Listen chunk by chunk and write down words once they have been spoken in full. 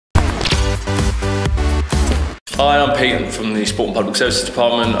Hi, I'm Pete from the Sport and Public Services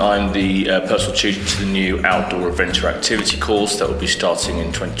Department. I'm the personal tutor to the new Outdoor Adventure Activity course that will be starting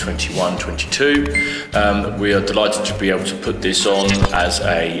in 2021-22. We are delighted to be able to put this on as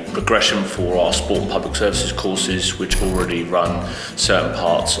a progression for our Sport and Public Services courses, which already run certain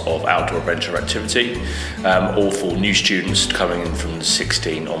parts of Outdoor Adventure Activity, all for new students coming in from the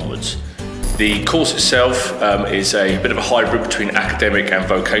 16 onwards. The course itself is a bit of a hybrid between academic and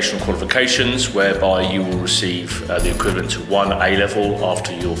vocational qualifications, whereby you will receive the equivalent to one A-level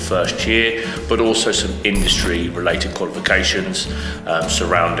after your first year, but also some industry-related qualifications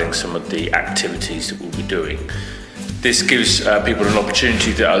surrounding some of the activities that we'll be doing. This gives people an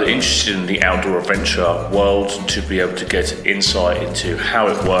opportunity that are interested in the outdoor adventure world to be able to get insight into how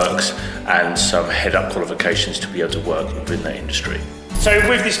it works and some head-up qualifications to be able to work within that industry. So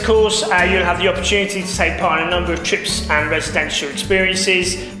with this course, you'll have the opportunity to take part in a number of trips and residential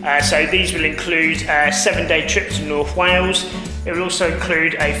experiences. So these will include a 7-day trip to North Wales. It will also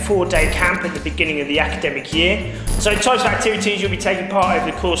include a 4-day camp at the beginning of the academic year. So types of activities you'll be taking part over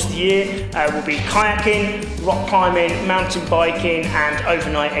the course of the year will be kayaking, rock climbing, mountain biking and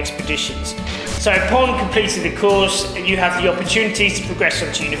overnight expeditions. So upon completing the course, you have the opportunity to progress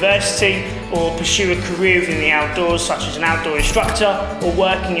on to university or pursue a career within the outdoors, such as an outdoor instructor or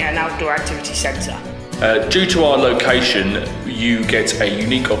working at an outdoor activity centre. Due to our location, you get a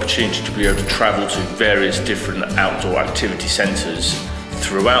unique opportunity to be able to travel to various different outdoor activity centres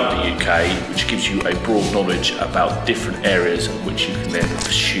throughout the UK, which gives you a broad knowledge about different areas in which you can then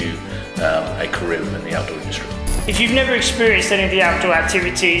pursue a career within the outdoor industry. If you've never experienced any of the outdoor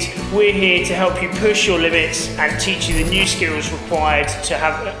activities, we're here to help you push your limits and teach you the new skills required to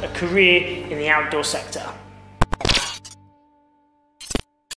have a career in the outdoor sector.